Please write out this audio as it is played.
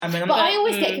I mean, but I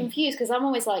always get confused because I'm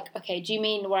always like, okay, do you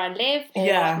mean where I live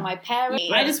or my parents?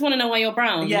 I just want to know why you're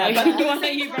brown. Yeah, like, you want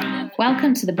to you brown.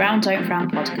 Welcome to the Brown Don't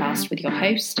Frown podcast with your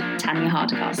host, Tanya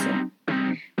Hardcastle.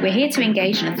 We're here to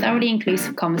engage in a thoroughly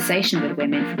inclusive conversation with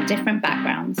women from different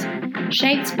backgrounds.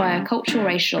 Shaped by our cultural,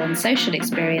 racial and social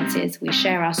experiences, we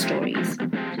share our stories.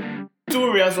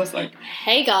 I was just like,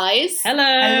 hey guys.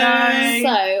 Hello.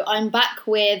 So I'm back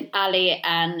with Ali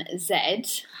and Zed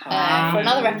for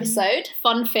another episode,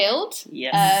 fun-filled.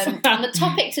 Yes. And the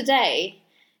topic today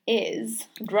is,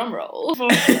 drumroll,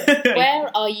 where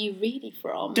are you really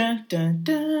from? dun, dun,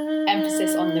 dun.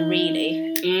 Emphasis on the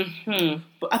really. Mm-hmm.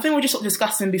 But I think we're just sort of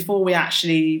discussing before we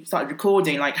actually started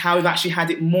recording, like how we've actually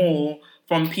had it more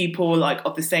from people like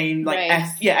of the same like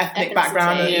ethnic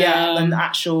background, than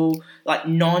actual like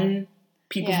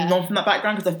people from that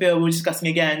background, because I feel we're discussing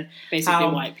again basically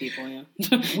white people.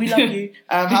 Yeah, we love you.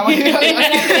 How are you?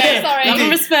 Sorry, love and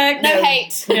respect, no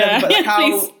hate. But like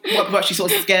what people actually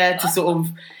sort of scared to sort of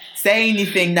say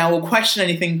anything now or question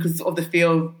anything because of the fear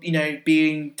of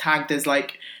being tagged as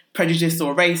like prejudiced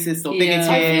or racist or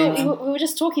bigoted. We were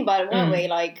just talking about it, weren't we?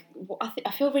 Like,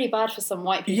 I feel really bad for some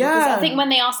white people because I think when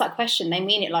they ask that question, they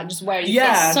mean it like just where you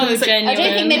from. So genuine. I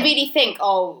don't think they really think,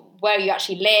 where you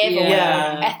actually live or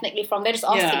where you're ethnically from. They're just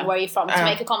asking where you're from to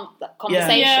make a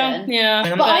conversation.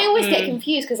 Yeah. But I always get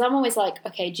confused because I'm always like,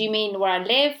 okay, do you mean where I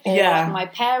live or my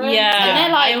parents? Yeah. And they're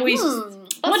like,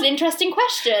 that's an interesting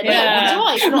question.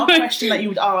 Yeah. It's not a question that you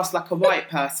would ask like a white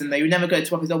person. They would never go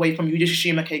to office away from you. You just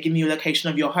assume, okay, give me your location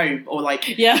of your home, or like,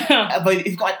 but if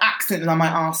you've got an accent, then I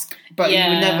might ask. But you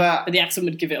would never. But the accent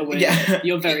would give it away. Yeah.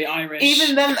 You're very Irish.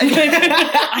 Even then,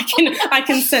 I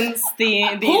can sense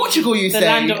the Portugal. You the say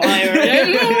land of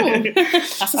Irish.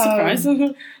 That's a surprise.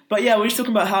 But yeah, we're just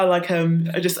talking about how like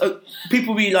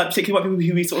people we like, particularly white people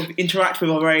who we sort of interact with,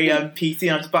 are very PC.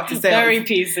 And I was about to say, very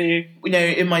PC.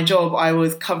 In my job, I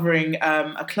was covering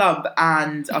a club,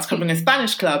 and I was covering a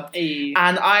Spanish club,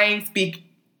 and I speak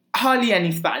hardly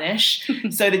any Spanish.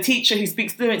 So the teacher who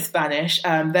speaks fluent Spanish,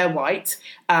 they're white.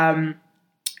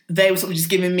 They were sort of just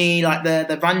giving me like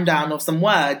the rundown of some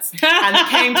words, and it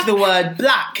came to the word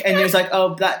black, and it was like,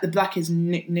 the black is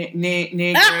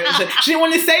negro. So she didn't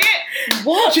want to say it.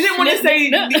 What? She didn't want to say. She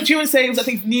didn't want to say it was, I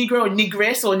think, negro or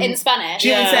negris or in Spanish. She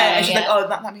didn't say it. And she's like,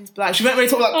 that means black. She went really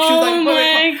talk like. She was like,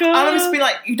 my God. I'm just being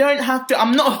like, you don't have to.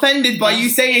 I'm not offended by you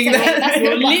saying that. That's the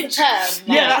term.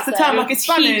 That's the term. Like, it's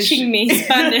Spanish. Teaching me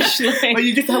Spanish. But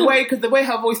you just because the way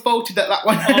her voice faltered at that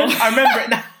one. I remember it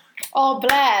now. Oh,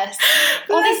 bless.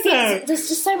 There's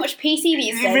just so much PC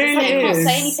these days. Really it's like you can't is.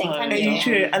 say anything, can you?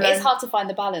 True. And it's hard to find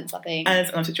the balance, I think. And it's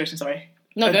another situation, sorry.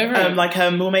 No, go for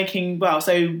it. We're making,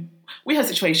 so we have a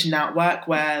situation now at work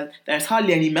where there's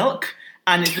hardly any milk,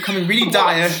 and it's becoming really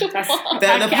dire.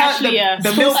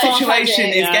 The milk situation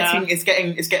is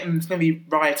getting it's going to be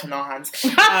riot on our hands.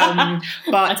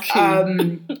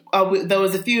 There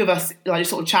was a few of us like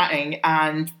sort of chatting,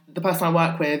 and the person I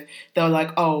work with, they were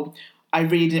like, I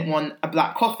really didn't want a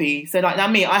black coffee. So like now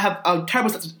me, I have a terrible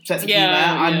sense of humour.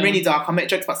 I'm really dark. I make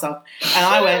jokes about stuff. And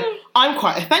I went, I'm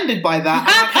quite offended by that.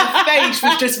 And like, her face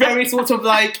was just very sort of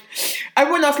like,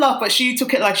 everyone else laughed, but she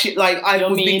took it like I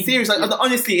was being serious. Like,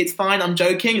 honestly, it's fine. I'm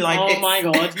joking. Like, my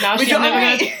God. Now she's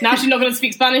not going to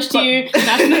speak Spanish to you.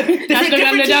 Now she's not going to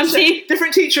have no damn tea.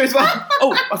 Different teacher as well.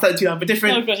 I started too loud, but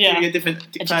different. A different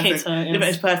educator,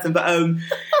 different person. But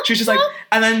she was just like,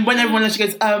 and then when everyone else, she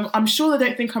goes, I'm sure they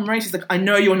don't think I'm racist. Like, I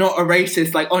know you're not a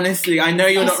racist. Like, honestly, I know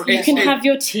you're not racist. You can have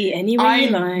your tea anywhere you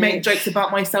like. I make jokes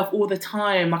about myself all the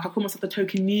time. Like, I call myself a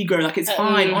token Negro. Like, it's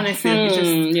fine, honestly. It's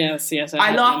just, yes.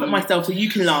 I laugh at myself, so you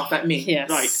can laugh at me. Yes.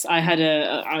 Like, I had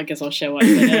I guess I'll share what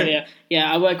I said earlier.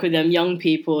 Yeah, I work with young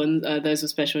people and those with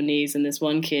special needs, and this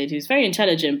one kid who's very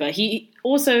intelligent, but he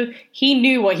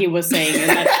knew what he was saying. And,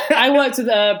 like, I worked with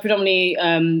predominantly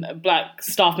black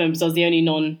staff members. I was the only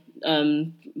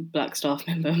black staff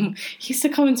member. He used to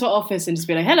come into our office and just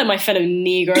be like, hello, my fellow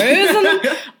Negroes.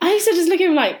 And I used to just look at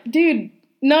him like, dude,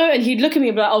 no. And he'd look at me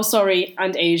and be like, oh, sorry,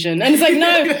 and Asian. And it's like,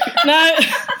 no,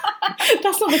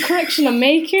 that's not the correction I'm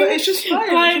making. But it's just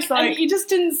fine. Like, it's just like, he just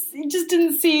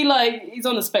didn't see, like, he's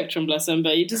on the spectrum, bless him,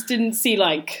 but he just didn't see,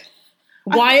 like,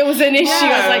 why it was an issue.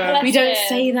 I was like, we don't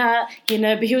say that,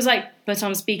 but he was like, but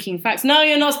I'm speaking facts. No,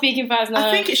 you're not speaking facts. No.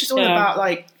 I think it's just all about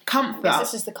like comfort.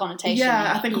 This is the connotation.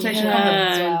 Yeah, I think connotation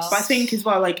comfort. But I think as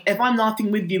well, like if I'm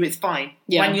laughing with you, it's fine.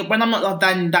 Yeah. When I'm not,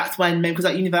 then that's when, because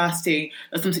at university,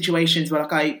 there's some situations where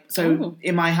like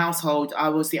in my household, I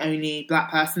was the only black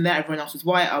person there. Everyone else was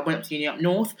white. I went up to uni up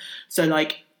north, so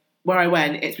like where I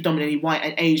went, it's predominantly white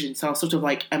and Asian. So I was sort of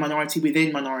like a minority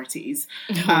within minorities.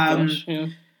 Oh, gosh, yeah.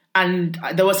 and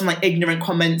there were some like ignorant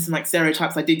comments and like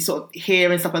stereotypes I did sort of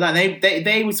hear and stuff like that. And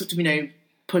they would sort of, you know,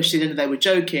 push it in, they were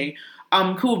joking.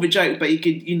 I'm cool with a joke, but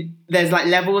there's like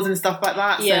levels and stuff like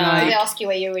that. Yeah. So, like, did they ask you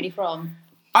where you're really from?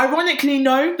 Ironically,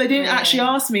 no, they didn't actually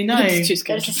ask me. No, they just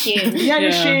assumed. Yeah,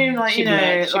 assumed like, you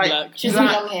know, like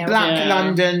black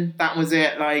London. That was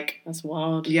it. Like, that's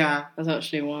wild. Yeah, that's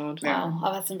actually wild. Wow,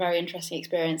 I've had some very interesting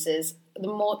experiences. The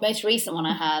most recent one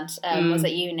I had was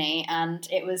at uni, and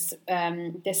it was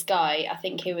this guy. I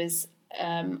think he was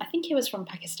from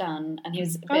Pakistan, and he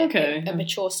was a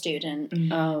mature student.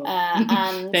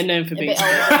 And they're known for being.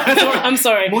 I'm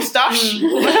sorry, moustache.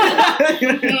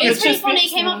 It's really funny. He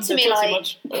came up to me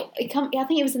like, I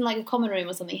think it was in like a common room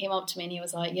or something. He came up to me and he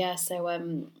was like, "Yeah, so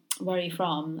where are you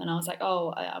from?" And I was like,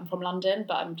 "Oh, I'm from London,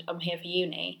 but I'm here for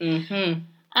uni." Mm-hmm.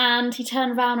 And he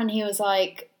turned around and he was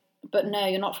like, "But no,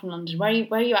 you're not from London. Where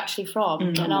are you actually from?"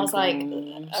 And I was like,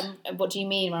 "What do you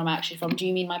mean where I'm actually from? Do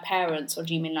you mean my parents, or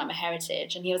do you mean like my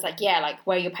heritage?" And he was like, "Yeah, like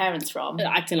where are your parents from?"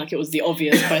 Acting like it was the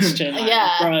obvious question. Like,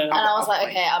 yeah. Bro. And I was like,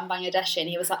 "Okay, I'm Bangladeshi." And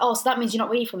he was like, "Oh, so that means you're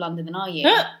not really from London, then, are you?"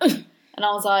 And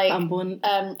I was like, I was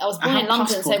born in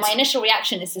London, so my initial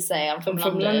reaction is to say I'm from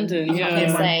London. I'm not going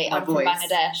to say I'm from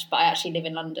Bangladesh, but I actually live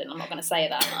in London. I'm not going to say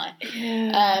that, am I?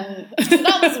 Yeah. So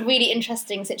that was a really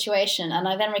interesting situation, and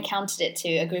I then recounted it to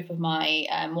a group of my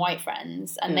white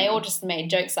friends, and they all just made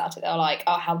jokes out of it. They were like,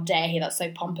 "Oh, how dare he? That's so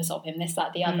pompous of him, this,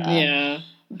 that, the other." Yeah.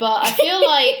 But I feel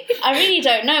like I really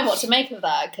don't know what to make of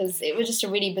that, because it was just a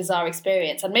really bizarre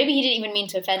experience. And maybe he didn't even mean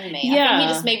to offend me. Yeah. I think he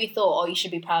just maybe thought, "Oh, you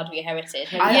should be proud of your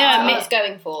heritage." Maybe that's what he was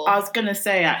going for. I was going to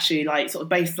say, actually, like, sort of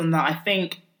based on that, I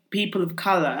think people of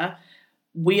colour,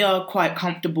 we are quite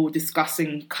comfortable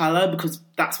discussing colour because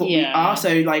that's what we are.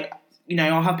 So, like, you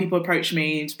know, I'll have people approach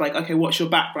me and just like, "Okay, what's your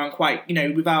background?" Quite, you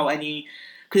know, without any...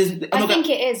 I think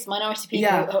it is minority people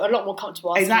who are a lot more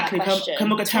comfortable asking that question. Can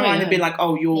we turn around and be like,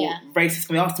 "Oh, you're racist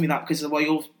for asking me that because, well,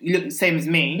 you look the same as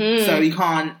me, so you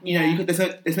can't, you know,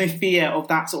 there's no fear of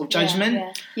that sort of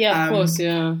judgment." Yeah, of course,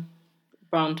 yeah.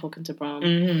 Brown talking to brown.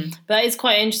 Mm-hmm. That is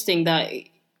quite interesting that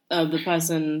the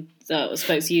person that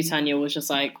spoke to you, Tanya, was just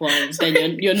like, "Well,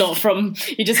 then you're not from.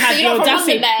 You just had your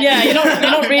audacity. Yeah, you're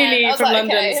not really from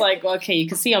London." Okay. It's like, well, okay, you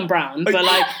can see I'm brown, but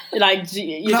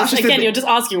you're just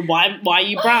asking why are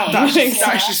you brown? That's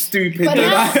just stupid.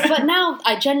 But now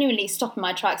I genuinely stop in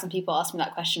my tracks when people ask me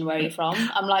that question, "Where are you from?"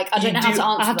 I'm like, I don't know how to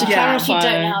answer. I have to clarify. You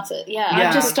don't know how to. Yeah,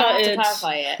 I just started to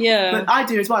clarify it. Yeah, but I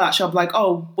do as well. Actually, I'm like,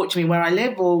 "Oh, what do you mean? Where I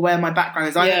live or where my background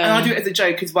is?" And I do it as a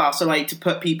joke as well. So like to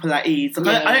put people at ease.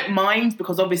 Like, I don't mind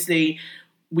because obviously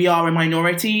we are a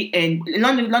minority in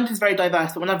London. London's very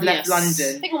diverse, but when I've left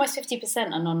London, I think almost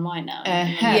 50% are non-white now.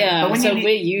 Yeah, but we're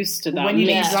used to that. When you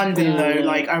leave London, though,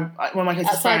 like one of my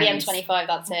closest outside friends, the M25,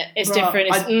 that's it. It's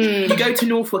different. You go to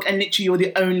Norfolk and literally you're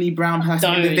the only brown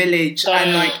person in the village,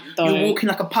 and like you're walking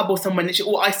like a pub or somewhere, and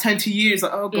literally all eyes turn to you. It's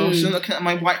like, oh gosh, I'm looking at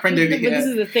my white friend over here. But this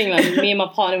is the thing. Like me and my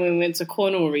partner, when we went to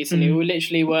Cornwall recently, we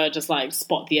literally were just like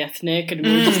spot the ethnic, and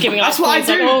we were just giving us points.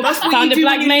 Like, oh, found a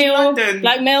black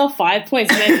male, 5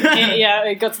 points. And then,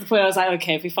 it got to the point I was like,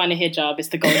 okay, if we find a hijab, it's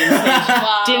the golden snitch.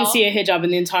 Wow. Didn't see a hijab in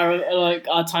the entire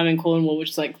our time in Cornwall, which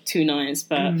is like 2 nights.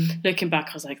 But looking back,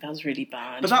 I was like, that was really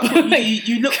bad. But that's what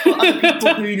you look for other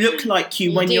people who look like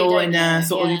you when you're in a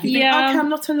sort of. You think, okay, I'm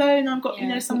not alone. I've got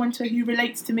someone who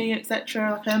relates to me,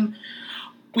 etc.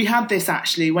 We had this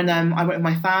actually when I went with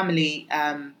my family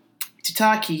to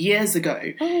Turkey years ago,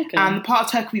 and the part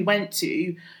of Turkey we went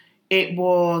to, it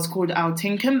was called Al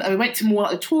Tinkum, and we went to more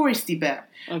like the touristy bit.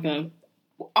 Okay.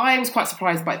 I was quite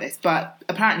surprised by this, but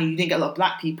apparently you didn't get a lot of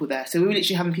black people there. So we were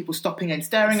literally having people stopping and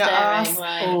staring at us,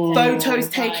 photos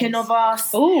taken of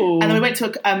us. Ooh. And then we went to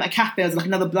a cafe, there was like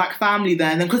another black family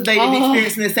there. And then because they've been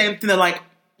experiencing the same thing, they're like,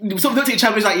 sort of looked at each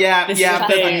other and was like,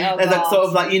 there's a sort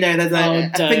of like, there's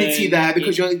an affinity there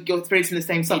because you're experiencing the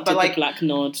same stuff. But like, the black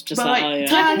nod, just like, I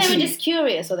think they were just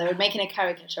curious, or they were making a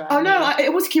caricature out of it.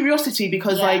 It was curiosity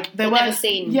because they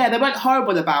weren't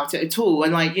horrible about it at all.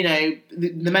 And like,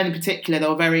 the men in particular, they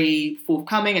were very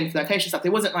forthcoming and flirtatious stuff.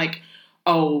 It wasn't like,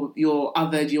 oh, you're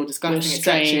othered, you're disgusting,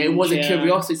 etc. It was a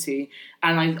curiosity.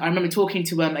 And I remember talking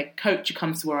to a coach who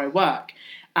comes to where I work,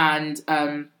 and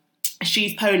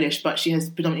she's Polish, but she has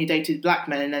predominantly dated black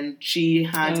men, and then she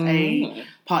had a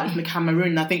partner from Cameroon,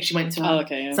 and I think she went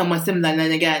to somewhere similar, and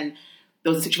then again,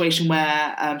 there was a situation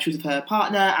where she was with her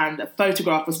partner and a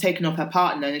photograph was taken of her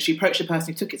partner, and she approached the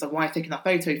person who took it. It's like, why are you taking that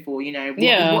photo for? You know,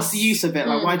 what's the use of it?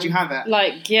 Like, why do you have it?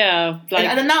 Like, yeah. Like,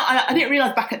 and then now I didn't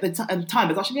realise back at the time,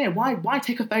 but actually, why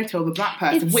take a photo of a black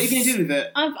person? What are you going to do with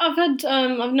it?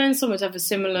 I've known someone to have a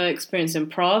similar experience in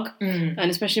Prague, and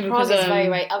especially because Prague is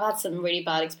very. I've had some really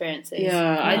bad experiences.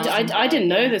 Yeah, I didn't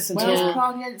know this until. Where's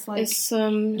Prague again? It's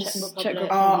Czech Republic.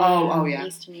 Oh, yeah.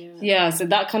 Eastern Europe. Yeah, so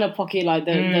that kind of pocket, like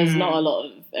there's not a lot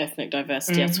of ethnic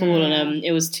diversity at all, and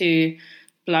it was 2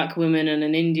 black women and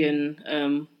an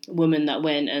Indian woman that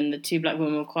went, and the 2 black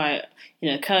women were quite,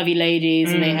 curvy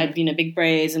ladies, and they had, big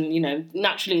braids, and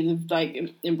naturally like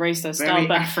embraced their style,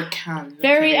 but African,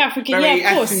 very African, very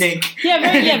of course, ethnic.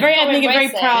 very ethnic and very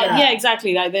proud, yeah,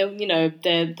 exactly. Like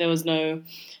there was no.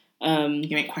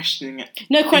 You ain't questioning it.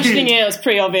 No questioning it. It was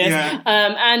pretty obvious. Yeah.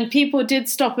 And people did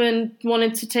stop and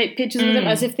wanted to take pictures with them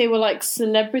as if they were like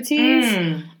celebrities.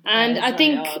 And I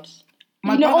think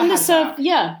on the surf,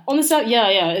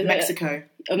 Mexico.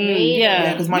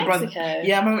 Yeah, because my brother.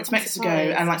 Yeah, I went to Mexico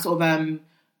and like sort of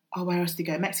where else did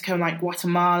he go? Mexico and like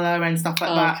Guatemala and stuff like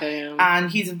that. Okay, yeah.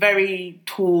 And he's a very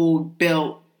tall,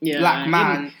 built. Black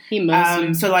man. He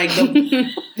muscles. So like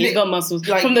he's got muscles.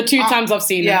 Like, from the 2 times I've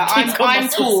seen him. Yeah, I'm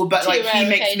tall, but like he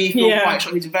makes me feel quite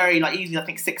short. He's very like easily, I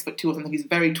think 6'2" or something. He's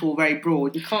very tall, very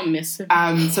broad. You can't miss him.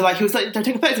 So like he was like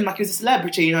taking photos of him like he was a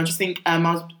celebrity, and I just think I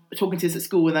was talking to this at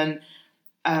school, and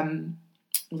then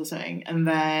what was I saying? And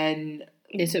then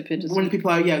they took pictures. One of the people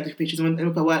took pictures. And when the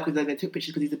people I work with, they took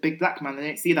pictures because he's a big black man. They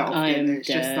don't see that often. It's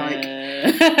just like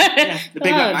the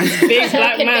big black man. Big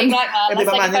black man. Big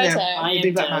black man.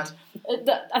 Big black man.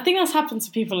 I think that's happened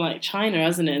to people like China,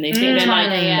 hasn't it? And they think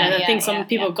I think some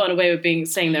people have gotten away with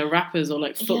saying they're rappers or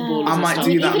like footballers. I might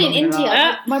do that. Even in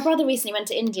India, my brother recently went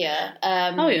to India.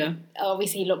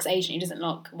 Obviously he looks Asian. He doesn't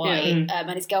look white,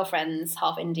 and his girlfriend's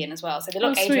half Indian as well. So they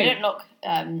look Asian. Sweet. They don't look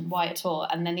white at all.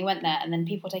 And then they went there, and then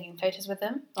people were taking photos with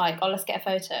them. Like, let's get a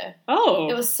photo. Oh,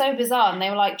 it was so bizarre, and they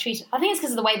were like treated. I think it's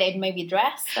because of the way they'd maybe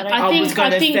dressed. I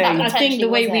think the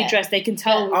way we dress, they can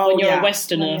tell when you're a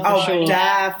Westerner. For sure.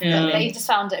 Definitely. They just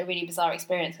found it a really bizarre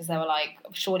experience because they were like,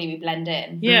 surely we blend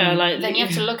in. Yeah, then you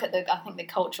have to look at the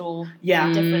cultural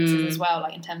differences as well,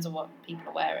 like in terms of what people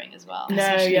are wearing as well. No,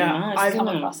 I've come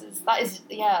across that was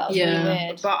really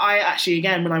weird. But I actually,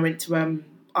 again, when I went to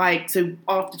so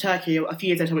after Turkey, a few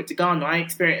years later I went to Ghana, I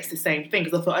experienced the same thing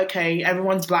because I thought, okay,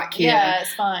 everyone's black here. Yeah,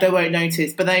 it's fine. They won't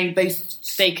notice. But they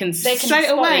can straight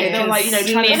away. They're like,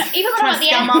 even when I'm at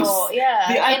the airport,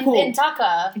 the airport. In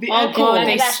Dhaka. Oh God,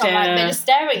 they stare. They just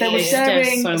stare at you. They were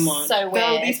staring so much. So weird.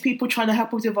 There were these people trying to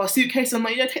help us with our suitcase. I'm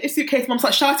like, take this suitcase. Mum's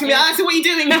like shouting at me, Alex, what are you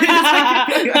doing?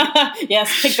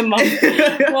 Yes, pick them up.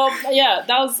 Well, yeah,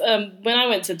 that was when I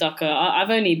went to Dhaka. I've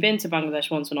only been to Bangladesh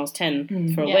once when I was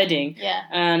 10 for a wedding. Yeah.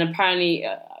 And apparently,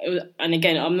 and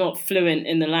again, I'm not fluent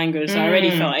in the language, so I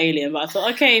already felt alien. But I thought,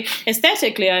 okay,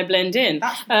 aesthetically, I blend in.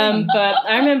 But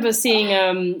I remember seeing,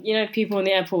 people in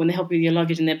the airport when they help you with your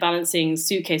luggage and they're balancing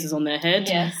suitcases on their head.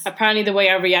 Yes. Apparently, the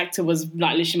way I reacted was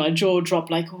like literally my jaw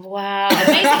dropped. Like, wow.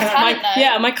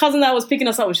 My cousin that was picking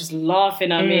us up was just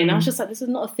laughing at me, and I was just like, this is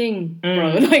not a thing,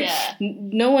 bro. Like,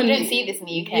 no one. You don't see this in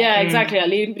the UK. Yeah, exactly. Like,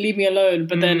 leave me alone.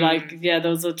 But then,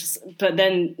 those are just. But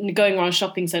then going around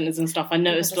shopping centres and stuff, I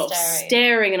noticed a lot of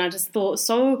staring. And I just thought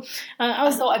I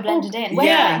thought I blended in.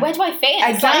 Where do I fit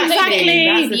in?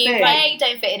 Exactly. The UK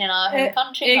don't fit in our home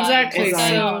country. Exactly.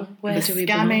 So where do we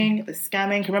scamming? The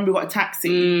scamming. Remember, we got a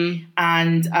taxi,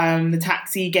 and the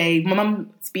taxi gave. My mum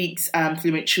speaks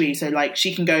fluent Twi, so like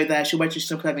she can go there. She'll wear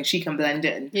traditional clothing. She can blend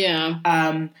in. Yeah.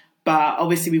 But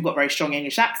obviously we've got very strong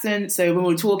English accents. So when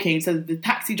we were talking, so the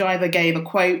taxi driver gave a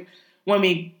quote. When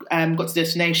we got to the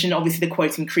destination, obviously the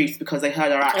quote increased because they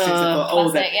heard our accents and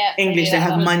thought, they're English, they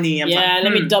have money. And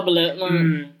let me double it.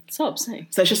 So upsetting.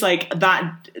 So it's just like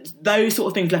that. Those sort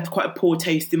of things left quite a poor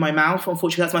taste in my mouth.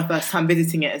 Unfortunately, that's my first time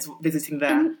visiting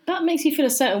there. And that makes you feel a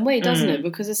certain way, doesn't it?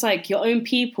 Because it's like your own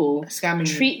people scamming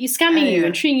you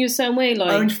and treating you a certain way,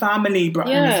 like own family, bro.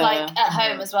 Yeah. It's like at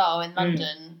home as well in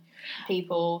London.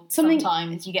 People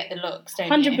sometimes you get the looks, don't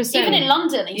 100%. You? Even in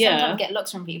London, you sometimes get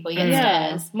looks from people. You get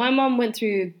stares. My mum went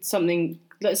through something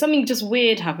just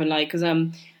weird happened, like because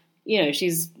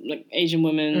she's like Asian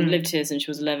woman, lived here since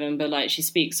she was 11, but like she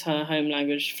speaks her home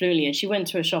language fluently, and she went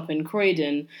to a shop in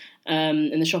Croydon,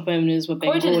 and the shop owners were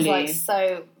Bengali. Croydon is like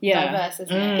so diverse,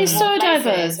 isn't it? It's so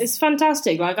diverse. It's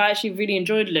fantastic. Like, I actually really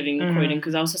enjoyed living in Croydon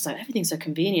because I was just like, everything's so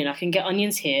convenient. I can get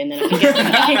onions here, and then I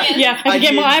can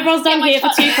get my eyebrows done here for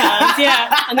 £2.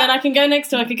 Yeah, and then I can go next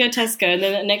door. I could go Tesco, and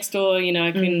then next door, you know,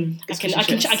 I can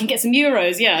get some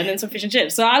euros. Yeah, and then some fish and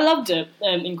chips. So I loved it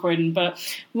in Croydon. But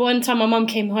one time my mum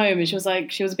came home and she was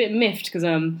a bit miffed because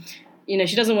you know,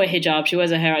 she doesn't wear hijab. She wears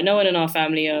her hair out. No one in our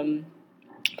family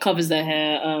covers their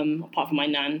hair, apart from my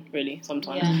nan, really,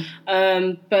 sometimes.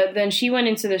 Yeah. But then she went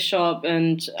into the shop,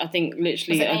 and I think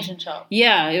literally... Was it an Asian shop?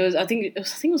 Yeah, it was. I think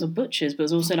it was a butcher's, but it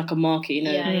was also like a market, you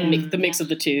know, the mix of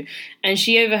the two. And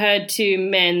she overheard two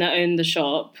men that owned the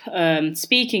shop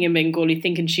speaking in Bengali,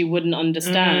 thinking she wouldn't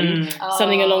understand.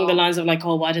 Something along the lines of like,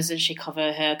 oh, why doesn't she cover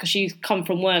her hair? Because she's come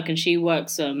from work, and she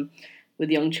works... with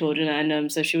young children,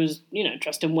 and so she was, you know,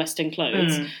 dressed in Western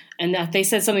clothes, and they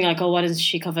said something like, "Oh, why doesn't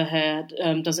she cover her?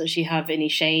 Doesn't she have any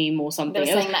shame or something?"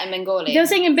 They were saying that in Bengali. They were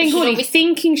saying in Bengali,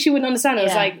 thinking she wouldn't understand. It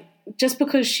was like, just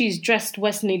because she's dressed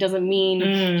Westernly doesn't mean.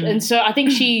 And so I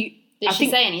think she. Did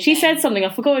she say anything? She said something. I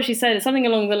forgot what she said. Something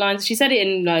along the lines. She said it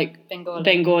in like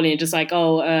Bengali, just like,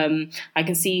 "Oh, I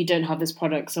can see you don't have this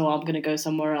product, so I'm going to go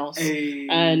somewhere else." Hey.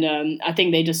 And I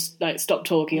think they just like stopped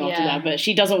talking after that. But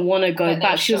she doesn't want to go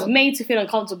back. She was made to feel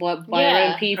uncomfortable by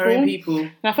her own people.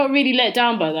 And I felt really let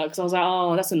down by that because I was like,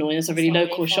 "Oh, that's annoying. It's a really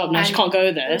local shop. Now she can't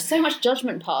go there." There's so much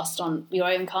judgment passed on your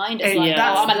own kind. It's like, oh,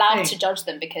 I'm allowed to judge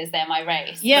them because they're my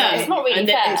race. Yeah, but it's not really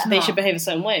fair. They should behave a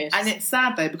certain way. And it's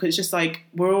sad though because it's just like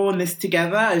we're all in this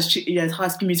together as as High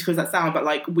School Musical as that sound, but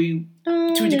like we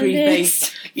to a degree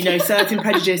face, you know, certain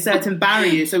prejudice, certain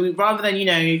barriers. So rather than, you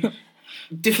know,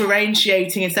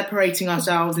 differentiating and separating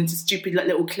ourselves into stupid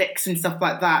little cliques and stuff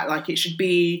like that, like it should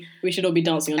be... We should all be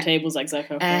dancing on tables like Zac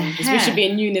Efron. We should be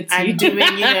in unity. And doing,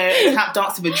 you know, tap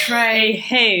dance with a tray.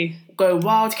 Hey. Go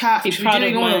Wildcat. We should be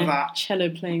doing all of that. Cello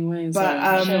playing ways.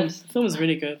 But the film was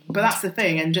really good. But that's the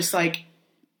thing. And just like,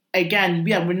 again,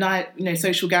 we're not, you know,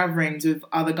 social gatherings with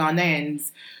other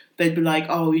Ghanaians, they'd be like,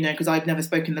 oh, you know, because I've never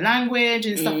spoken the language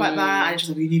and stuff like that, and it's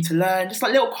just like, you need to learn. Just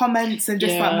like little comments and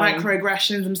just like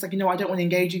microaggressions. I'm just like, you know, I don't want to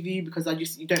engage with you because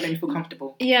you don't make me feel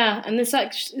comfortable. Yeah, and it's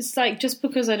like just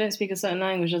because I don't speak a certain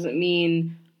language doesn't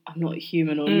mean I'm not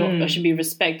human or not. I should be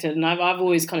respected. And I've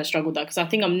always kind of struggled with that because I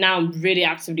think I'm now really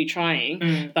actively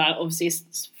trying, but obviously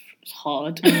it's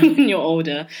hard when you're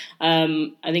older. I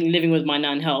think living with my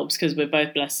nan helps because we're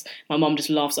both blessed. My mum just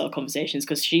laughs at our conversations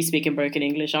because she's speaking broken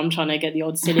English. I'm trying to get the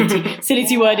odd silly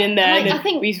word in there. And I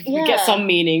think we get some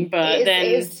meaning, but then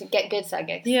it is to get good at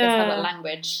it. That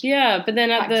language. Yeah, but then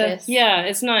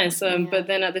it's nice. But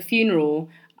then at the funeral,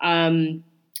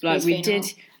 we did.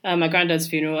 My granddad's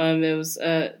funeral, it was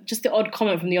just the odd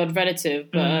comment from the odd relative.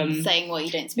 But, saying, well,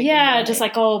 you don't speak Bengali. Just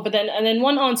like, oh, but then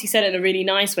one auntie said it in a really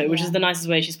nice way, which is the nicest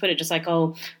way she's put it, just like,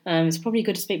 oh, it's probably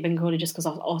good to speak Bengali just because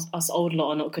us old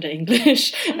lot are not good at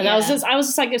English. And I was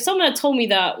just like, if someone had told me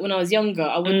that when I was younger,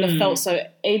 I wouldn't have felt so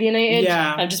alienated.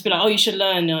 Yeah. I'd just be like, oh, you should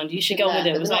learn, you should get on with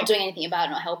it. It was not doing anything about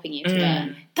it, not helping you to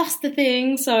learn. That's the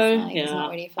thing. So it's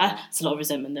not really fun. It's a lot of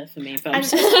resentment there for me, but I'm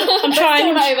trying.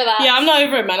 I'm not over that. Yeah, I'm not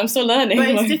over it, man. I'm still learning. But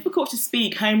it's difficult to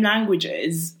speak home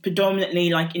languages, predominantly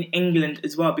like in England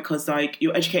as well, because like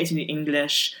you're educated in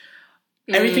English,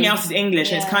 everything else is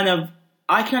English, and it's kind of,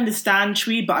 I can understand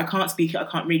Twi, but I can't speak it, I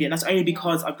can't read it. And that's only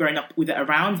because I've grown up with it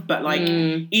around. But like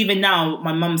even now,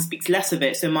 my mum speaks less of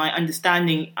it, so my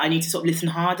understanding, I need to sort of listen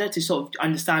harder to sort of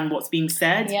understand what's being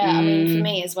said. Yeah, I mean, for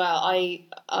me as well,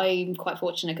 I'm quite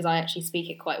fortunate because I actually speak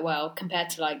it quite well compared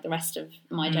to like the rest of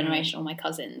my generation or my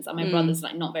cousins. And my brother's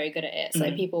like not very good at it.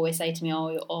 So people always say to me,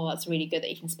 oh, that's really good that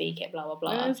you can speak it, blah, blah,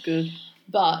 blah. That's good.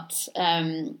 But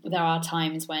there are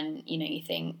times when, you know, you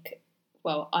think,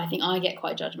 well, I think I get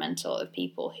quite judgmental of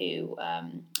people who,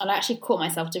 and I actually caught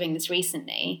myself doing this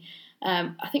recently. I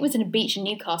think it was in a beach in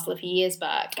Newcastle a few years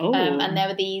back. And there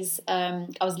were these, I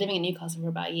was living in Newcastle for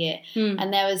about a year,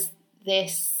 and there was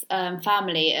this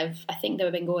family of, I think they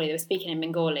were Bengali, they were speaking in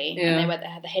Bengali, and they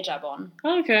had the hijab on.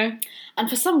 Okay. And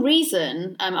for some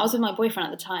reason, I was with my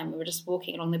boyfriend at the time, we were just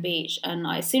walking along the beach, and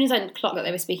as soon as I clocked that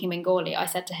they were speaking Bengali, I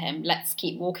said to him, let's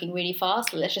keep walking really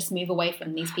fast, let's just move away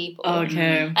from these people.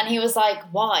 Okay. And he was like,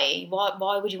 why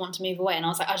would you want to move away? And I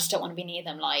was like, I just don't want to be near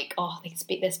them, like, oh,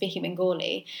 they're speaking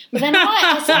Bengali. But then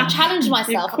I sort of challenged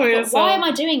myself, and I thought, why am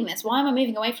I doing this? Why am I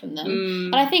moving away from them?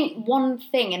 And I think one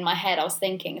thing in my head I was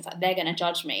thinking is like, they're going to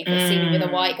judge me for seeing me with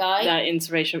a white guy. That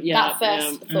interracial, that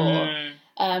first thought.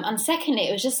 And secondly,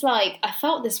 it was just like, I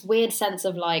felt this weird sense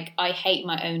of like, I hate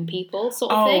my own people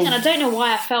sort of thing. And I don't know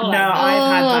why I felt like,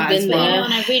 I've had that as well.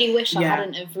 And I really wish I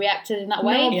hadn't have reacted in that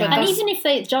way. And even if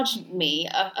they judged me,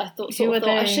 I thought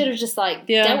I should have just like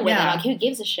dealt with it. Like, who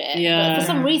gives a shit? But for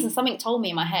some reason, something told me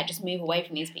in my head, just move away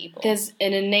from these people. There's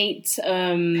an innate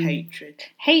hatred.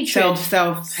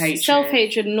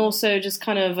 Self-hatred, and also just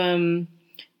kind of...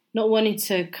 not wanting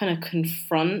to kind of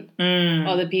confront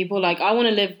other people. Like, I want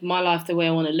to live my life the way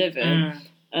I want to live it.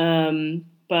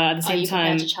 But at the same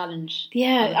time... to challenge?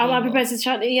 Yeah, I'm prepared to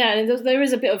challenge. Yeah, and there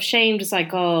is a bit of shame, just like,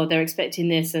 oh, they're expecting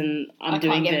this and I'm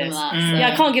doing this. Them that, so.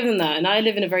 Yeah, I can't give them that. And I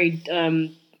live in a very...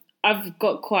 I've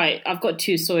got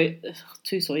two soids.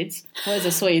 What is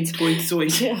a soid?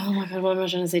 Soid. Oh my God, what am I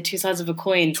trying to say? Two sides of a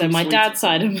coin. So my dad's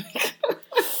side of...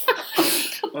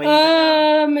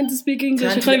 I'm meant to speak English.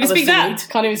 I can't even speak that.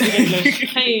 Can't even speak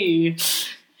English. Hey,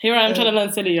 here I am trying to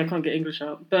learn silly. I can't get English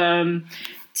out. But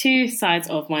two sides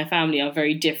of my family are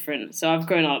very different. So I've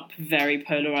grown up very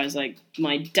polarized. Like,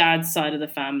 my dad's side of the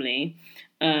family,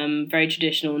 very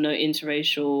traditional, no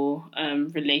interracial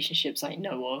relationships I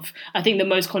know of. I think the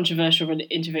most controversial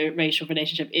interracial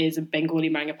relationship is a Bengali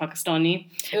marrying a Pakistani.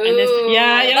 Ooh, that's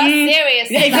serious.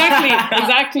 Yeah, exactly.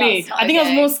 I think I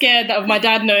was more scared of my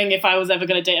dad knowing if I was ever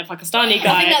going to date a Pakistani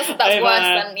guy. I think that's worse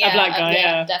than a black guy.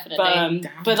 Yeah, definitely.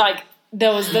 But like,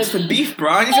 there was the beef,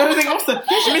 bro. It's everything else. It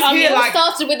all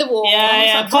started with the war.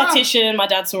 Yeah, partition. My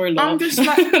dad saw a lot. I'm just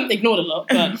like... ignored a lot,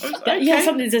 but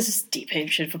there's this deep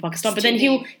hatred for Pakistan. But then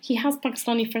he has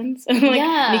Pakistani friends, and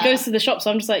and he goes to the shop.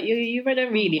 So I'm just like, you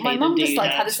don't really hate. My mum just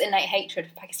had this innate hatred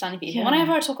for Pakistani people. Yeah.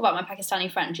 Whenever I talk about my Pakistani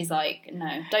friend, she's like, no,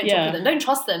 don't talk to them, don't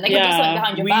trust them. They can do something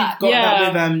behind your back. We've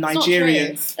got that with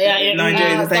Nigerians.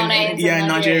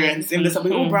 Nigerians.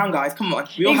 We're all brown guys. Come on,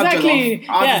 we all have jollof.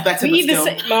 Ours is better, but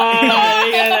still.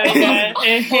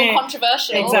 More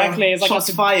controversial. Exactly. It's like shots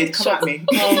fired. Come at me.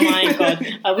 Oh my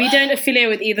God. We don't affiliate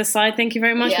with either side. Thank you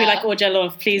very much. We like all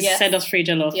jollof. Please send us free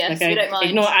jollof. Yes, okay? we don't mind.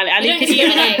 Ignore Ali.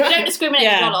 We don't discriminate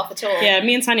with jollof at all. Yeah,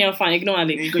 me and Tanya are fine. Ignore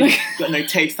Ali. You've got no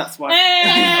taste, that's why.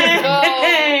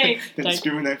 Hey! Don't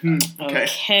discriminate.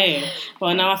 Okay.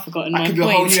 Well, now I've forgotten my point. That could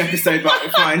be a whole new episode, but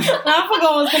we're fine. Now I forgot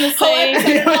what I was going to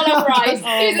say. Jollof rice.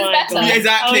 Who's better? Yeah,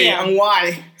 exactly. And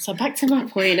why? So back to my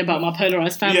point about my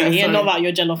polarised family and not about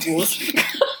your jollof wars.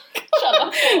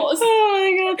 Oh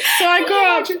my God. So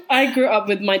I grew up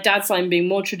with my dad's side being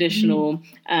more traditional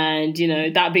and,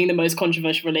 that being the most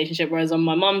controversial relationship. Whereas on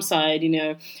my mum's side,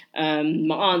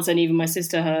 my aunts and even my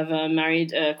sister have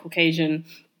married Caucasian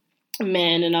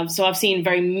men. And I've seen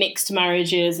very mixed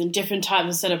marriages and different types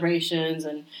of celebrations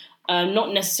and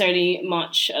not necessarily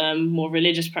much more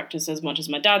religious practice as much as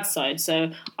my dad's side.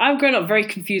 So I've grown up very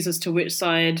confused as to which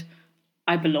side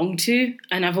I belong to.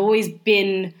 And I've always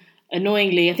been...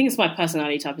 annoyingly, I think it's my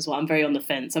personality type as well. I'm very on the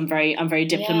fence. I'm very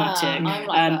diplomatic. Yeah, I'm like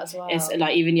that as well. It's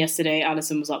like even yesterday,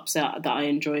 Alison was upset that I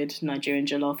enjoyed Nigerian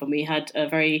jollof, and we had a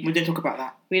very. We didn't talk about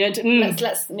that. We don't.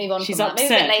 Let's move on. She's from upset.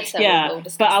 That. Maybe a bit later. Yeah, we'll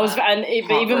discuss but I was, that.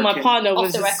 but even my partner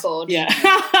was off the record. Yeah,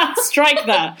 strike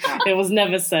that. It was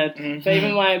never said. Mm-hmm. But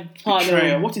even my partner.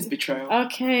 Betrayal. What is betrayal?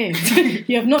 Okay,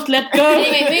 you have not let go.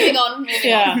 Moving on.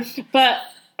 But.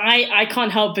 I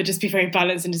can't help but just be very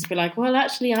balanced and just be like, well,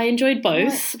 actually, I enjoyed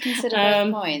both. Consider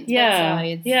both points. Yeah, both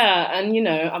sides. yeah, and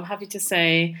I'm happy to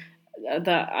say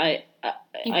that I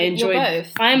enjoyed. You're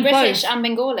both. I am British both. and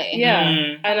Bengali. Yeah,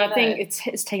 and I think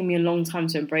it's taken me a long time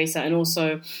to embrace that, and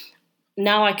also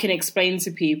now I can explain to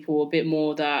people a bit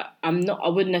more that I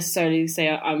wouldn't necessarily say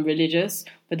I'm religious,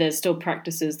 but there's still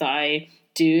practices that I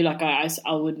do. Like I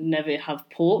would never have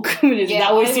pork. That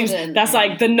always seems that's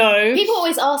like the no. People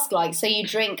always ask so you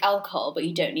drink alcohol but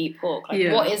you don't eat pork.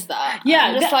 What is that? Yeah,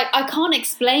 I'm just I can't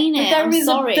explain it. I'm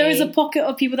sorry. There is a pocket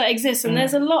of people that exist, and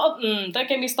there's a lot of. Don't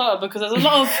get me started because there's a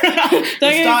lot of.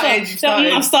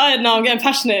 I've started now. I'm getting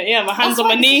passionate. Yeah, my hands on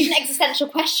my knees. It's an existential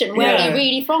question. Where are you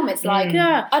really from? It's like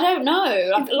I don't know.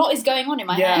 A lot is going on in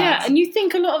my head. Yeah, and you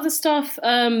think a lot of the stuff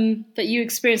that you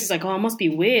experience is like, it must be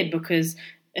weird because.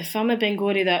 If I'm a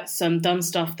Bengali that's done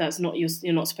stuff that's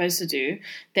you're not supposed to do,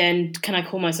 then can I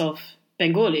call myself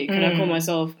Bengali? Can I call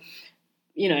myself,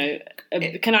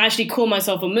 can I actually call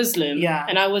myself a Muslim? Yeah.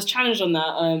 And I was challenged on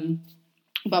that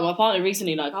by my partner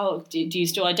recently, do you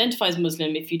still identify as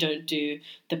Muslim if you don't do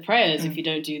the prayers, if you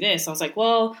don't do this? I was like,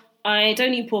 well, I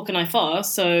don't eat pork and I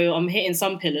fast, so I'm hitting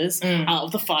some pillars out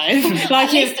of the 5. Like,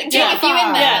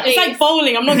 it's like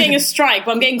bowling. I'm not getting a strike,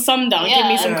 but I'm getting some down. Give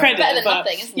me some credit. Better than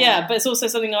nothing, isn't it? But it's also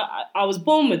something I was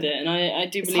born with it, and I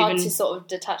do believe in. It's hard to sort of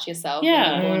detach yourself.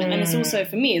 Yeah, and it's also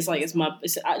for me. It's like it's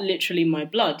literally my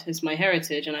blood. It's my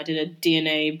heritage, and I did a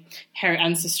DNA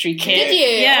ancestry kit. Did you?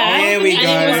 Yeah, here we go.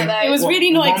 It was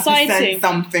really not exciting.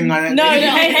 Something like that. No,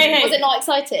 hey. Was it not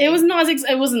exciting? It was not as.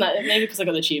 It wasn't that. Maybe because I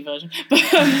got the cheap version, but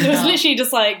it was literally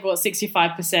just like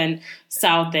 65%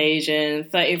 South Asian,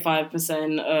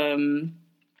 35%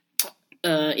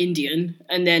 Indian,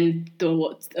 and then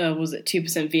was it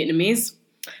 2% Vietnamese.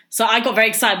 So I got very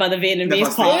excited by the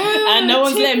Vietnamese part, and no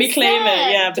one's letting me claim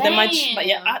it. Yeah, but then I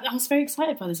was very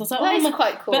excited by this. I was like, that is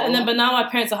quite cool. But now my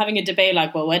parents are having a debate,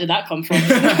 like, well, where did that come from?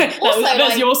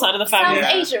 That's your side of the family.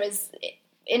 South Asia is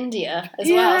India as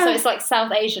well, so it's like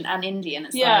South Asian and Indian.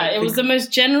 It's it was the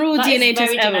most general DNA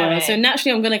test ever. Generic. So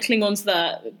naturally, I'm going to cling on to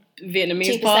that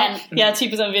Vietnamese 2%. Part. Yeah,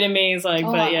 2% Vietnamese.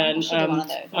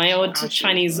 My old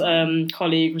Chinese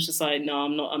colleague was just like, "No,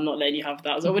 I'm not letting you have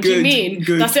that." I was like, "What do you mean?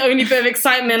 Good. That's the only bit of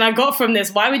excitement I got from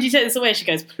this. Why would you take this away?" She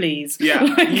goes, "Please."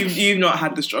 Yeah, you've not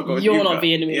had the struggle. You're not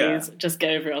Vietnamese. Yeah. Just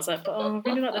get over it. I was like, "But I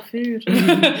really like the food."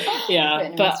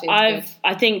 But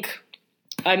I think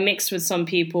I mixed with some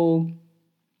people.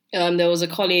 There was a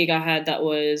colleague I had that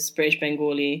was British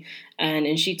Bengali,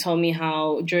 and she told me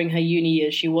how during her uni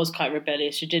years she was quite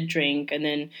rebellious. She did drink, and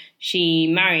then she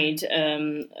married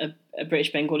a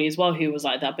British Bengali as well who was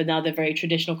like that. But now they're very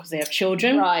traditional because they have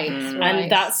children, right? And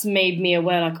that's made me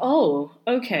aware, like, oh,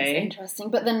 okay, that's interesting.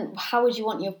 But then, how would you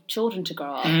want your children to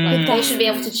grow up? Like, they should be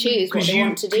able to choose what they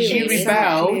want to do. Because you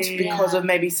rebelled because of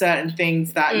maybe certain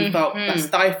things that you felt that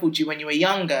stifled you when you were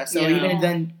younger. So even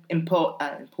then. Impose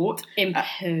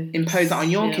that on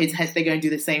your kids, hence they're going to do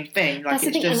the same thing. Like,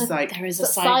 it's just like there is a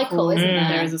cycle, isn't there?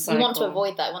 There is a cycle. You want to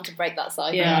avoid that. You want to break that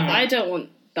cycle. Yeah, I don't want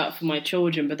that for my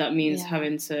children, but that means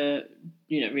having to,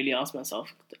 really ask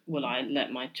myself, will I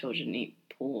let my children eat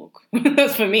pork?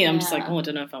 That's for me. I'm just like, I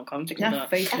don't know if I'm comfortable with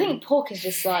that. I think pork is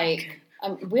just like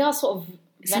we are sort of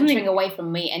venturing away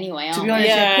from meat anyway, aren't we? To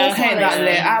be honest, pork ain't that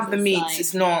lit. Out of the meats,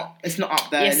 it's not up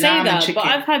there. You say that, but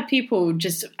I've had people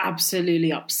just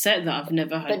absolutely upset that I've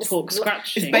never had pork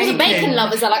scratching. Bacon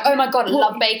lovers are like, oh my god, I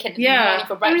love bacon. Yeah,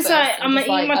 for breakfast. I'm gonna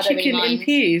eat my chicken in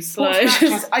peace. I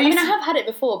have had it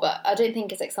before, but I don't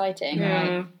think it's exciting.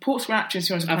 Yeah. Pork scratching,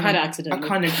 I've had it accidentally. Are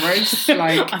kind of gross.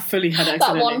 Like, I fully had it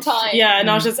accidentally. That one time. Yeah, and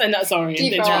I was just sorry,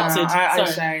 interrupted. I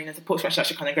was saying the pork scratching is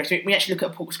actually kind of gross. We actually look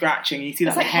at pork scratching, and you see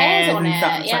like the hairs and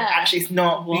stuff. It's like, actually, it's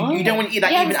not. You don't want to eat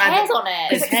that even as hairs on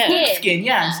it. It's pork skin.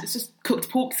 Yes, it's just cooked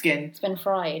pork skin. It's been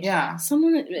fried. Yeah.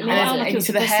 And you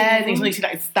see the hairs, and you see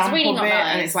like a stamp really of it, nice.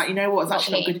 and it's like, you know what? It's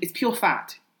actually not good. It's pure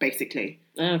fat, basically.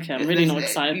 Okay, I'm really not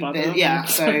excited by that. Yeah,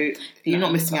 so you're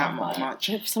not missing out much.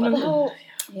 I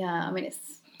mean,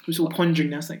 it's all pondering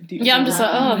now. Like, I'm just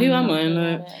like, who am I?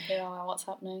 Like, what's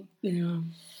happening? Yeah,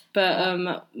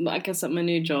 but I guess at my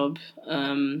new job,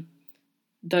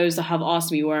 those that have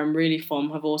asked me where I'm really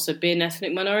from have also been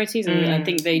ethnic minorities, and I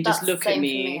think they just look at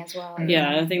me. As well.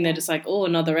 Yeah, I think they're just like, oh,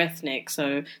 another ethnic.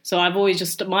 So I've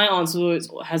always my answer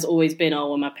has always been, oh,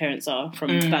 well, my parents are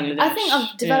from Bangladesh. I think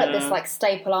I've developed this like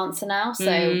staple answer now.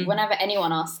 So whenever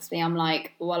anyone asks me, I'm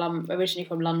like, well, I'm originally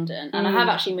from London, and I have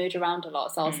actually moved around a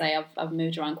lot. So I'll say I've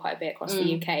moved around quite a bit across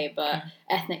the UK, but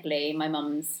ethnically, my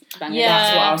mum's Bangladesh. Yeah,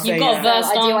 that's what I'll say. You've got a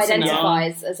versed I do answer identify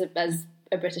now. as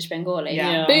a British Bengali.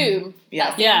 Yeah. Boom. Yeah.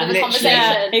 That's the end of the conversation.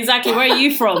 Yeah, exactly. Where are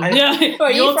you from? Where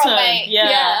are you from, mate?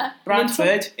 Yeah.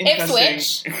 Bradford.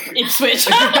 Ipswich.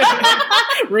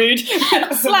 Rude.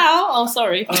 Slough. Oh,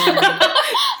 sorry.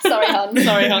 Sorry,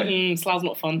 hun. Slough's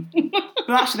not fun. But actually,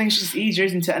 I think it's just easier,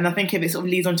 isn't it? And I think if it sort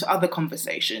of leads on to other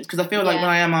conversations, because I feel like when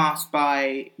I am asked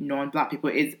by non-black people,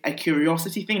 it's a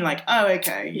curiosity thing. Like, oh,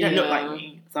 okay, you don't look like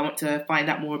me. So I want to find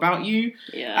out more about you.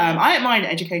 Yeah. I don't mind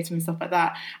educating and stuff like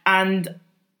that. And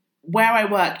where I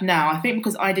work now, I think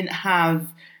because I didn't have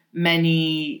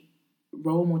many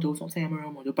role models, not saying I'm a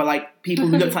role model, but like people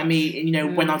who looked like me,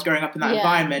 when I was growing up in that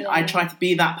environment, I tried to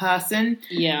be that person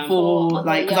for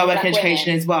like, because I work in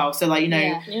education as well. So like,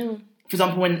 for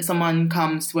example, when someone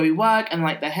comes to where we work and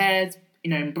like their hair's,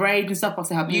 in braids and stuff, I'll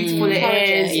say how beautiful it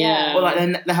is. Yeah. Or like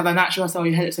then they have a natural, I'll say,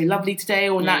 your hair looks so lovely today,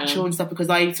 or natural and stuff, because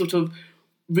I sort of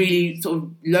really sort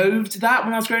of loathed that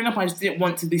when I was growing up. I just didn't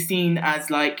want to be seen as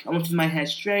like, I wanted my hair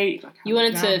straight. Like, you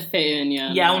wanted to fit in,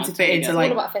 Yeah, I wanted to fit in. So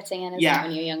like, it's all about fitting in, isn't it,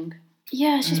 when you're young?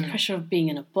 Yeah, it's just pressure of being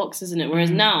in a box, isn't it? Whereas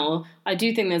now, I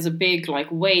do think there's a big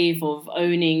wave of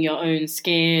owning your own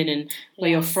skin and where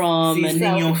you're from, and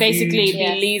basically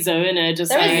be Lizzo, innit?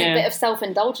 Just there is a bit of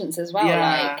self-indulgence as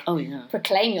well,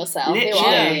 proclaim yourself. Literally. Who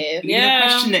are you? You're gonna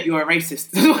question that you're a racist.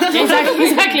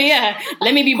 exactly. Yeah.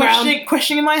 Let me be brown.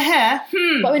 Questioning my hair.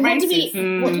 But I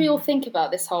mean, what do we all think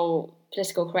about this whole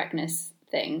political correctness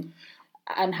thing?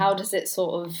 And how does it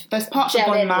sort of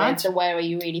gel in with the where are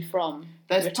you really from?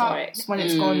 There's parts when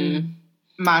it's gone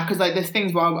mad, because there's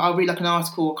things where I'll read an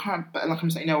article, but I'm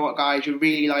saying, you know what, guys, you're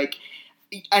really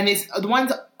and it's the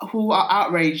ones who are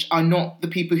outraged are not the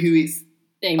people who is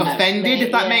offended,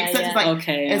 if that makes sense. Yeah.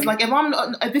 It's like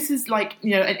if this is an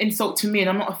insult to me and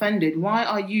I'm not offended, why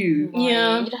are you? You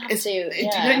don't have to.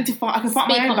 You don't need to fight. I can fight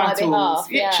my own battles,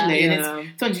 literally.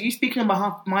 And it's you speaking on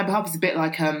my behalf is a bit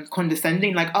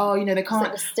condescending, they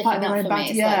can't fight their own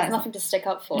battles. There's nothing to stick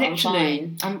up for.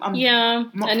 Literally, I'm not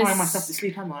crying myself to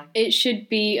sleep, am I? It should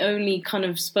be only kind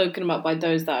of spoken about by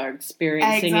those that are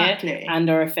experiencing it and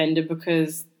are offended,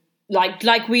 because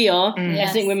like we are,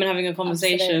 ethnic women having a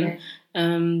conversation.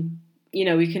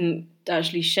 We can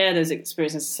actually share those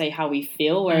experiences to say how we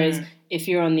feel, whereas if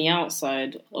you're on the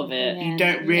outside of it, you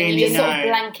don't really know. Sort of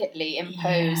blanketly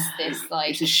impose this,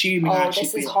 it's assuming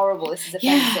this is horrible, this is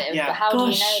offensive, but how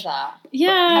do you know that?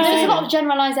 Yeah. There's a lot of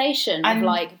generalisation of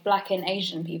black and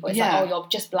Asian people. It's you're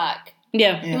just black.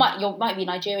 Yeah. You might be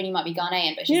Nigerian, you might be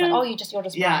Ghanaian, but she's you're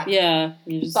just black. Yeah.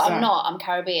 But I'm not. I'm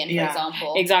Caribbean, for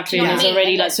example. Exactly. And there's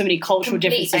already so many cultural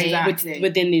differences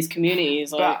within these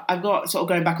communities. But I've got sort of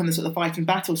going back on the sort of fighting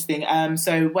battles thing.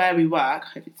 So where we work,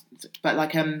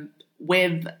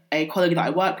 with a colleague that I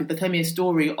work with, they told me a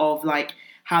story of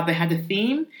how they had a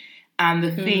theme, and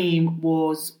the theme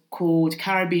was called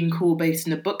Caribbean Cool, based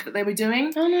on a book that they were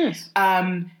doing. Oh, nice.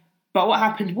 But what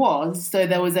happened was, so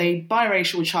there was a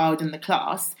biracial child in the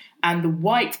class, and the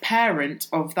white parent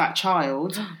of that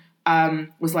child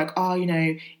was like,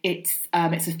 it's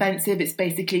offensive. It's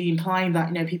basically implying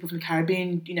that, people from the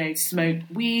Caribbean, smoke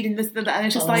weed and this and that. And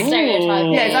it's just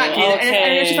stereotype. Yeah, exactly. Okay.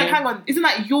 And it's just hang on, isn't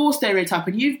that your stereotype?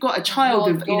 And you've got a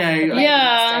child with,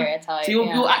 stereotype. So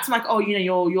you're acting like,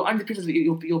 you're under criticism,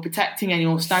 you're protecting and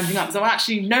you're standing up. So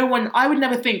actually, I would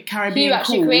never think Caribbean You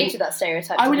actually created that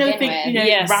stereotype. I would never think,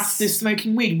 Rastas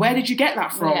smoking weed. Where did you get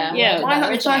that from? Yeah.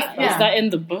 Why is that in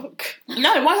the book?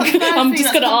 No, why is that I'm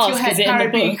just going to ask, is it in the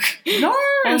book? No.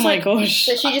 Oh my gosh.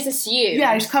 So she just assumed.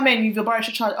 Yeah, just come in, you've got a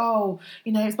biracial child,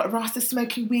 it's about Rasta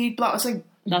smoking weed, blah. It's like,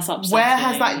 that's upsetting. Where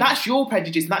has that's your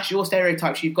prejudice, and that's your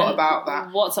stereotypes you've got about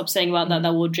that. What's upsetting about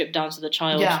that will drip down to the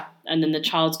child. Yeah. And then the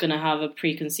child's going to have a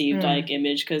preconceived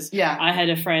image, because I had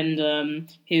a friend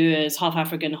who is half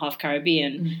African, half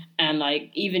Caribbean, and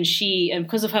even she, and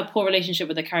because of her poor relationship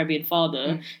with her Caribbean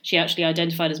father, she actually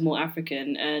identified as more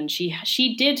African, and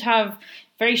she did have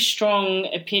very strong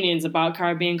opinions about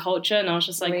Caribbean culture, and I was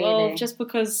just like, well, just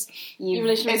because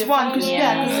it's one, because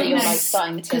so you're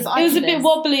starting to. It was a bit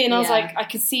wobbly, and I was like, I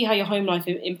could see how your home life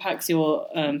impacts your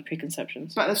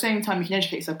preconceptions. But at the same time, you can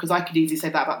educate yourself, because I could easily say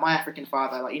that about my African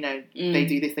father, they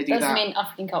do this, they do that. Doesn't mean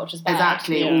African culture's bad.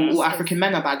 Exactly, or African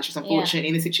men are bad. It's just unfortunately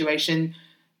in this situation,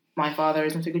 my father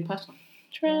is not a good person.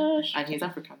 Trash. And he's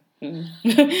African.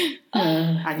 It's been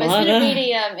a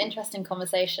really interesting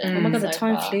conversation. Oh my god, the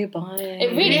time flew by.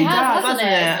 It really has, hasn't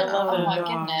it? Oh my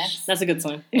goodness. That's a good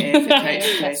sign.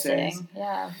 It's interesting.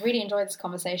 Yeah, really enjoyed this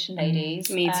conversation, ladies.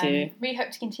 Me too. Really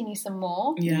hope to continue some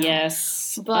more. Yeah.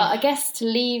 Yes. But I guess to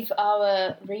leave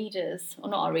our readers, or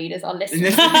not our readers, our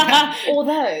listeners.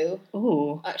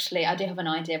 Although, actually, I do have an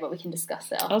idea, but we can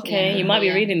discuss it after. Okay, you might be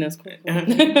reading this.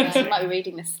 You might be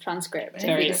reading this transcript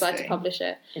if we decide to publish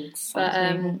it. But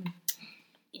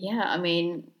yeah, I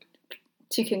mean,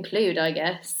 to conclude, I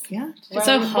guess. Yeah. It's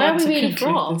so hard to really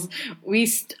conclude.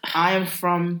 I am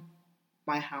from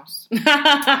my house.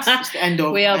 That's the end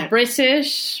of we are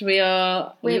British.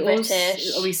 We're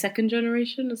British. Are we second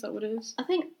generation? Is that what it is? I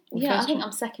think. I think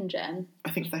I'm second gen.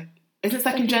 I think so. Isn't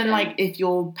second gen if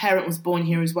your parent was born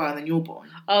here as well and then you're born?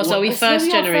 Oh, so we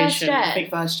first generation. I think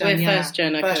first gen. We're first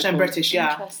gen. Okay, first gen British,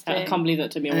 I can't believe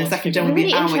that to me. And the second gen would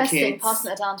be our kids. Really interesting, passing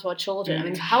that down to our children. I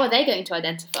mean, how are they going to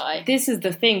identify? This is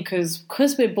the thing, because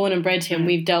we're born and bred here, and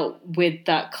we've dealt with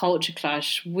that culture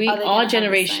clash. Our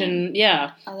generation,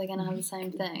 Are they going to have the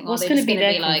same thing? What's going to be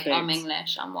their like, I'm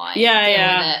English, I'm white.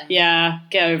 Yeah.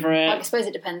 Get over it. I suppose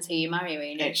it depends who you marry,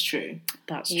 really. It's true.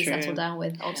 That's true. You settle down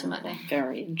with ultimately.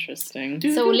 Very interesting.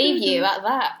 So we'll leave you at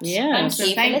that. Yeah. Thank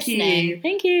you for listening.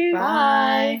 Thank you.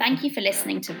 Bye. Thank you for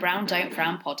listening to Brown Don't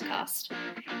Frown podcast.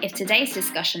 If today's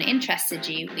discussion interested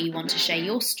you or you want to share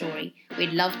your story,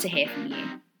 we'd love to hear from you.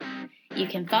 You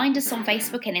can find us on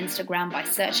Facebook and Instagram by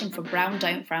searching for Brown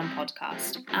Don't Frown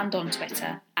Podcast and on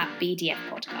Twitter at BDF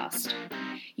Podcast.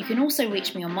 You can also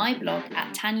reach me on my blog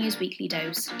at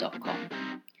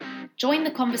tanyasweeklydose.com. Join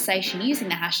the conversation using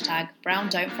the hashtag Brown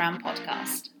Don't Frown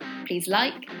Podcast. Please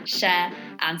like, share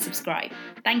and subscribe.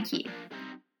 Thank you.